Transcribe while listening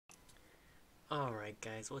Alright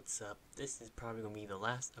guys, what's up? This is probably going to be the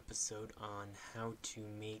last episode on how to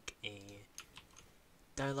make a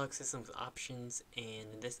dialogue system with options,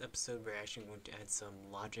 and in this episode we're actually going to add some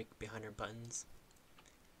logic behind our buttons.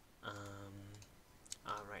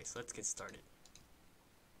 Alright, so let's get started.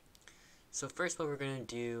 So first what we're going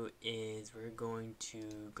to do is we're going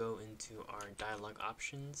to go into our dialogue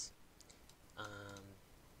options.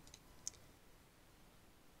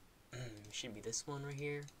 Should be this one right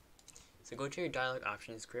here. So go to your dialogue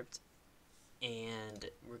options script, and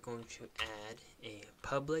we're going to add a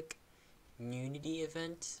public Unity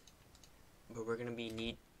event, but we're gonna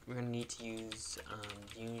need to use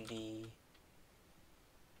Unity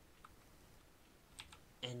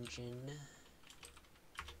engine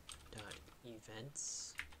dot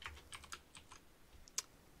events,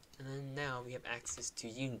 and then now we have access to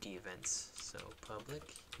Unity events. So public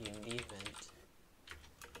Unity event,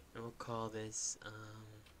 and we'll call this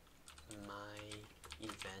my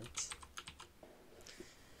event.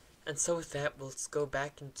 And so with that, let's go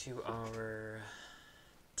back into our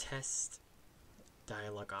test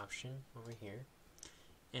dialog option over here,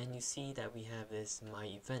 and you see that we have this my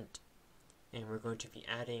event, and we're going to be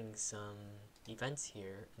adding some events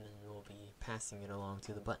here, and then we'll be passing it along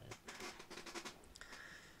to the button.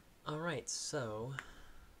 Alright, so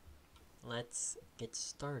let's get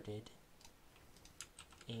started,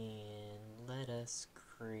 and let us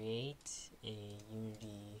create a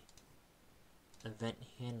Unity event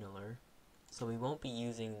handler. So we won't be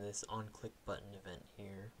using this on-click button event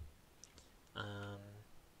here.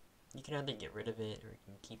 You can either get rid of it or you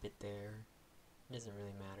can keep it there. It doesn't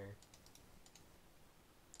really matter.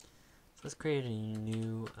 So let's create a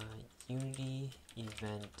new Unity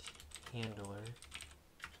event handler.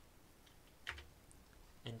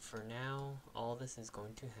 And for now, all this is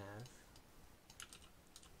going to have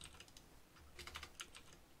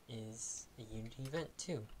is a Unity event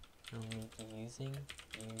too. And we'll be using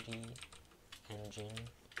Unity engine.event,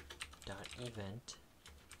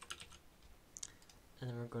 and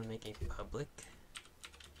then we're going to make a public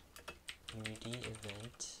Unity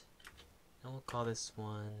event, and we'll call this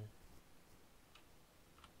one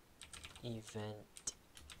event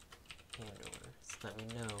handler, so that we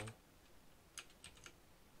know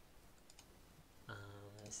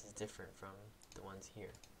this is different from the ones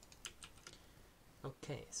here.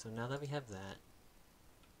 Okay, so now that we have that,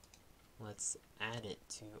 let's add it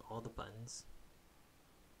to all the buttons.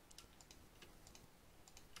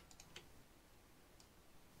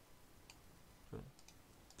 Boom.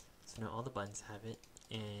 So now all the buttons have it,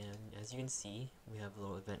 and as you can see, we have a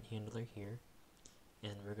little event handler here,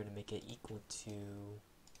 and we're going to make it equal to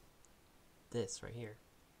this right here.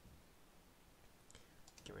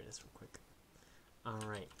 Get rid of this real quick.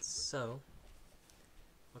 Alright, so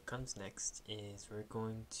what comes next is we're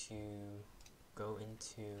going to go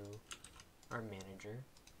into our manager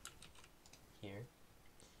here,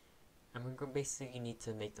 and we're going to basically need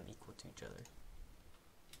to make them equal to each other.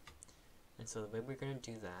 And so the way we're going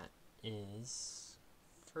to do that is,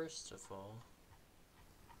 first of all,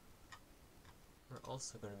 we're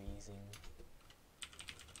also going to be using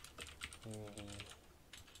Unity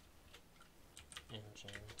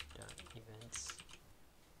engine.events.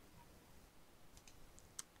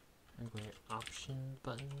 I'm going to option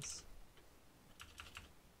buttons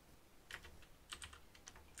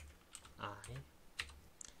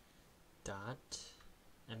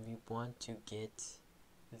and we want to get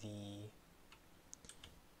the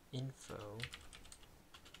info,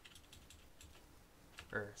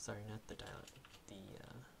 or sorry, not the dialog,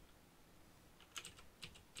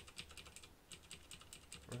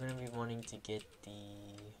 we're going to be wanting to get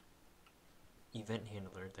the event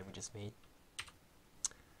handler that we just made.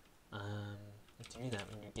 And to do that,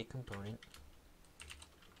 when you get component,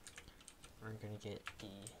 we're going to get the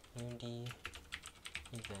Unity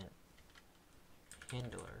event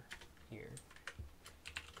handler here,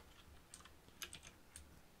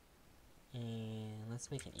 and let's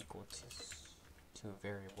make it equal to a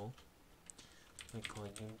variable. We call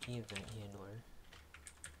it Unity event handler.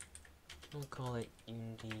 We'll call it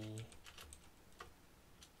Unity.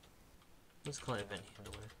 Let's call it event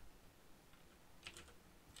handler.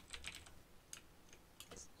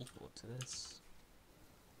 It's equal to this.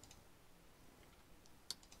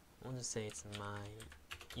 We'll just say it's my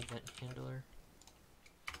event handler.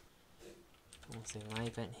 We'll say my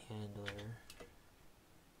event handler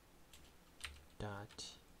dot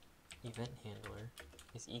event handler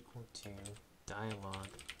is equal to dialog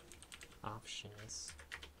options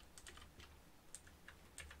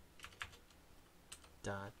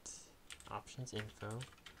dot options info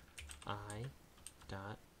I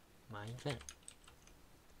dot my event.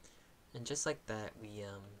 And just like that, we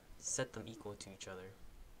set them equal to each other.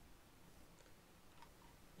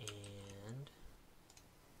 And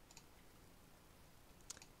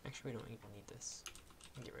actually, we don't even need this.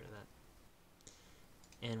 Get rid of that.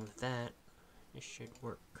 And with that, it should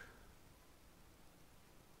work.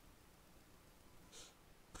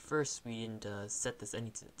 First, we didn't set this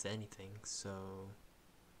to anything, so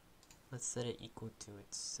let's set it equal to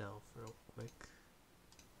itself real quick.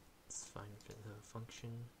 It's fine for the function.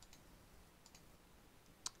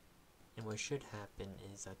 And what should happen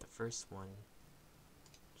is that the first one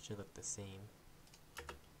should look the same.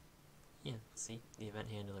 Yeah, see? The event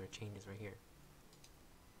handler changes right here.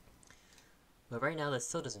 But right now that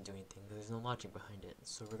still doesn't do anything because there's no logic behind it.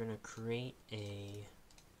 So we're going to create a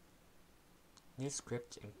new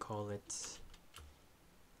script and call it,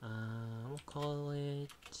 we'll call it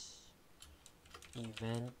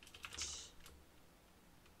event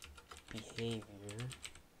behavior,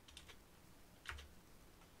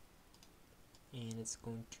 and it's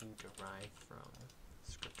going to derive from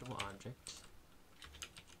scriptable object,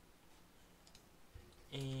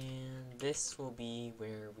 and this will be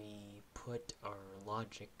where we put our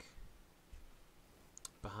logic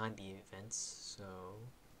behind the events. So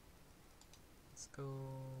let's go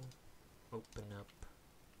open up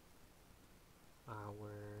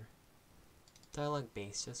our dialog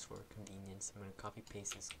base just for convenience. I'm going to copy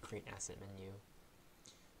paste this create asset menu,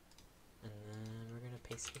 and then we're going to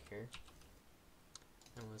paste it here,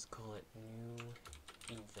 and let's call it new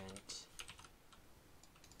event.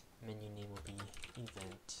 Menu name will be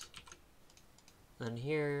event. And then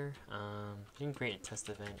here, you can create a test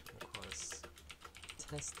event. We'll call this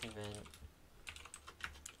test event.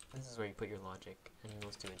 This is where you put your logic, and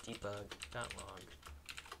let's do a debug.log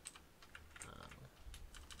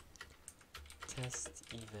test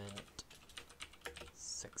event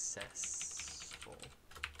successful.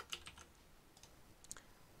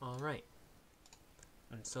 Alright,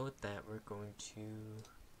 and so with that, we're going to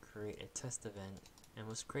create a test event, and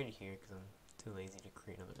let's create it here because I'm too lazy to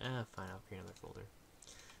create another. Fine, I'll create another folder.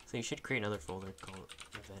 So you should create another folder called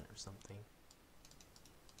event or something,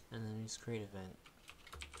 and then just create event.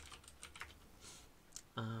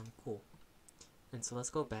 Cool. And so let's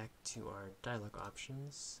go back to our dialog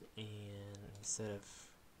options, and instead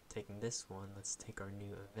of taking this one, let's take our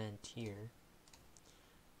new event here,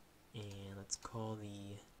 and let's call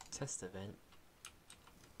the test event,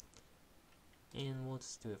 and we'll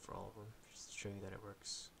just do it for all of them, just to show you that it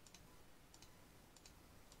works.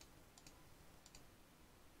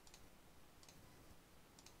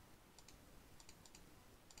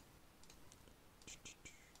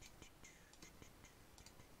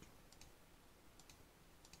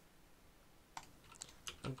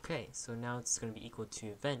 Okay, so now it's going to be equal to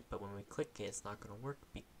event, but when we click it, it's not going to work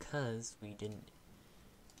because we didn't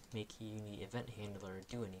make Unity event handler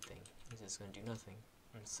do anything. It's just going to do nothing.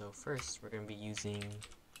 And so first, we're going to be using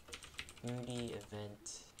Unity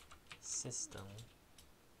event system,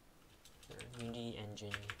 or Unity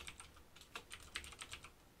engine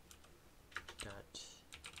dot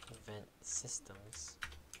event systems.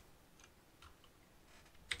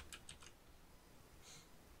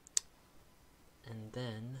 And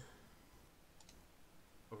then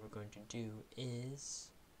what we're going to do is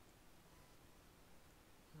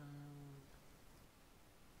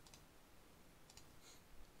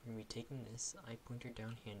we're going to be taking this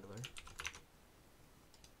iPointerDown handler,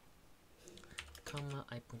 comma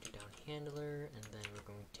iPointerDown handler, and then we're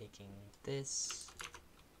going to be taking this.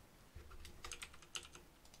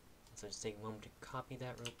 So just take a moment to copy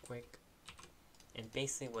that real quick. And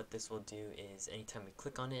basically what this will do is anytime we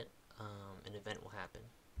click on it, an event will happen.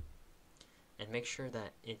 And make sure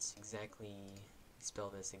that it's exactly, spell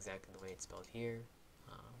this exactly the way it's spelled here,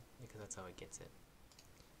 because that's how it gets it.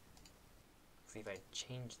 See, if I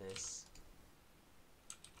change this,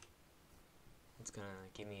 it's gonna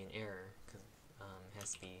give me an error, because it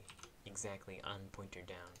has to be exactly on pointer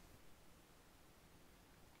down.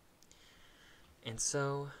 And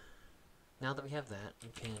so, now that we have that, we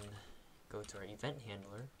can go to our event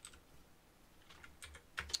handler,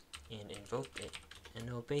 and invoke it, and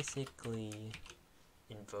it'll basically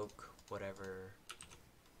invoke whatever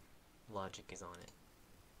logic is on it.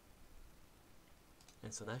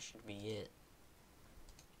 And so that should be it.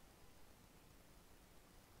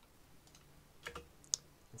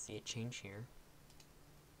 And see it change here.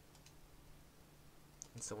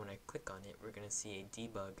 And so when I click on it, we're going to see a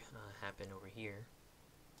debug happen over here.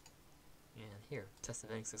 And here, test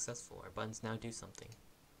event successful. Our buttons now do something.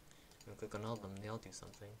 When we click on all of them, they all do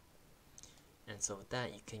something. And so with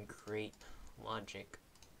that, you can create logic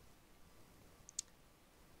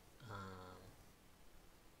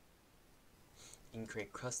you can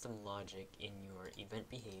create custom logic in your event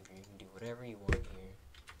behavior. You can do whatever you want here.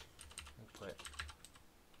 And put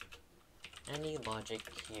any logic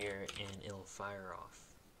here and it'll fire off.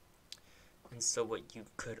 And so what you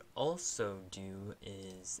could also do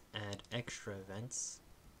is add extra events.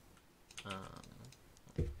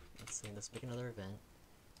 Let's say, let's make another event,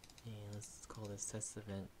 and let's call this test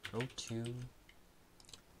event 02.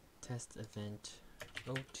 Test event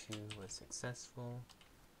 02 was successful.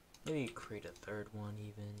 Maybe create a third one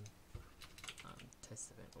even.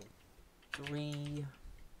 Test event 03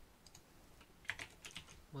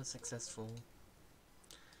 was successful.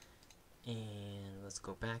 And let's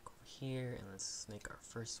go back over here and let's make our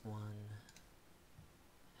first one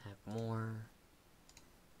have more.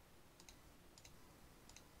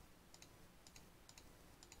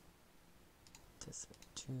 Test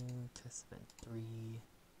event 2, test event 3.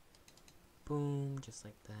 Boom, just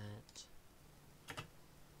like that.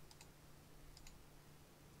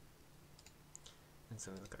 And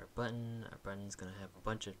so we look at our button. Our button's going to have a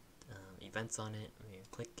bunch of events on it. We can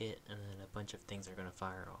click it, and then a bunch of things are going to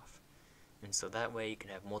fire off. And so that way you can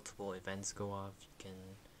have multiple events go off. You can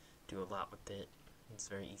do a lot with it. It's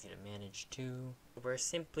very easy to manage too. We're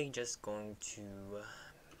simply just going to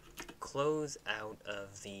close out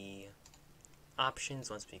of the options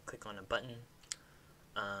once we click on a button.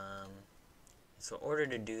 So in order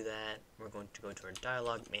to do that, we're going to go to our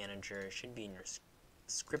dialog manager. It should be in your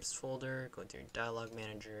scripts folder. Go to your dialog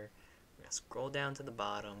manager. We're going to scroll down to the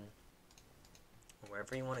bottom,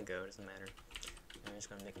 wherever you want to go, doesn't matter. I'm just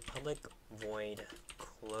going to make a public void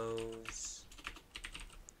close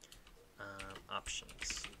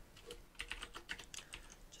options.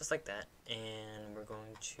 Just like that. And we're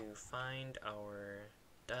going to find our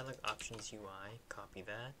dialog options UI, copy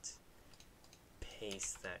that,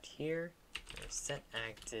 paste that here, set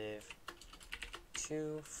active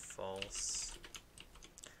to false,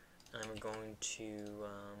 and we're going to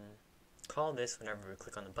call this whenever we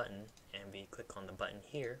click on the button, and we click on the button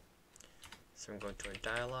here. So we're going to our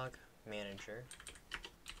dialog manager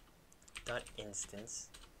dot instance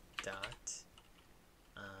dot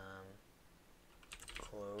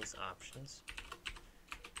close options.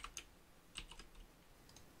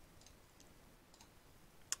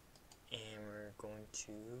 And we're going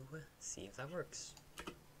to see if that works.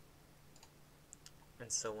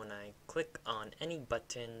 And so when I click on any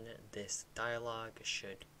button, this dialog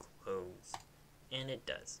should close. And it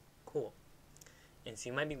does. Cool. And so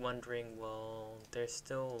you might be wondering, well, there's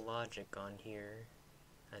still logic on here.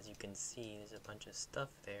 As you can see, there's a bunch of stuff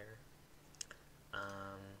there.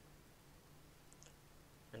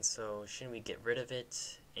 And so should we get rid of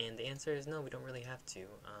it? And the answer is no, we don't really have to.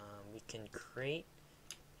 We can create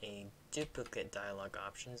a duplicate dialog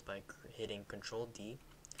options by hitting Control D.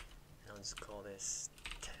 And I'll just call this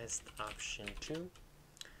test option 2.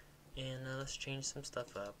 And let's change some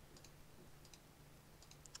stuff up.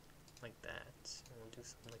 Like that. We'll do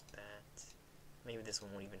something like that. Maybe this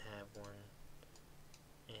one won't even have one.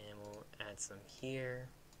 And we'll add some here.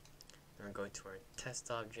 Then we're going to our test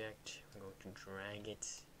object. We're going to drag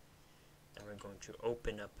it. And we're going to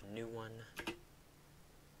open up a new one.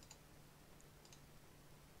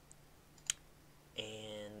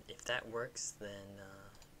 And if that works, then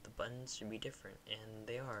the buttons should be different. And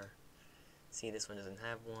they are. See, this one doesn't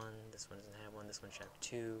have one. This one doesn't have one. This one should have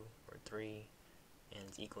 2 or 3. And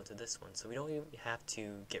it's equal to this one. So we don't even have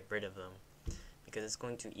to get rid of them, because it's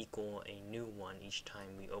going to equal a new one each time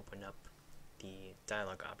we open up the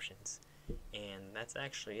dialog options. And that's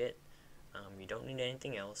actually it. You don't need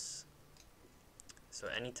anything else. So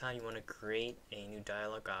anytime you want to create a new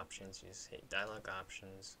dialog options, you just hit dialog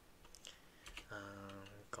options.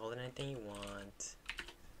 Call it anything you want.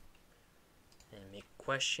 And make a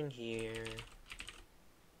question here.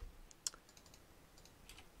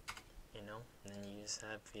 You know, and then you just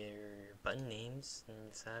have your button names, and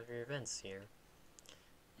you just have your events here.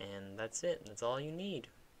 And that's it. That's all you need.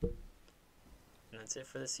 And that's it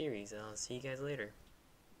for the series. And I'll see you guys later.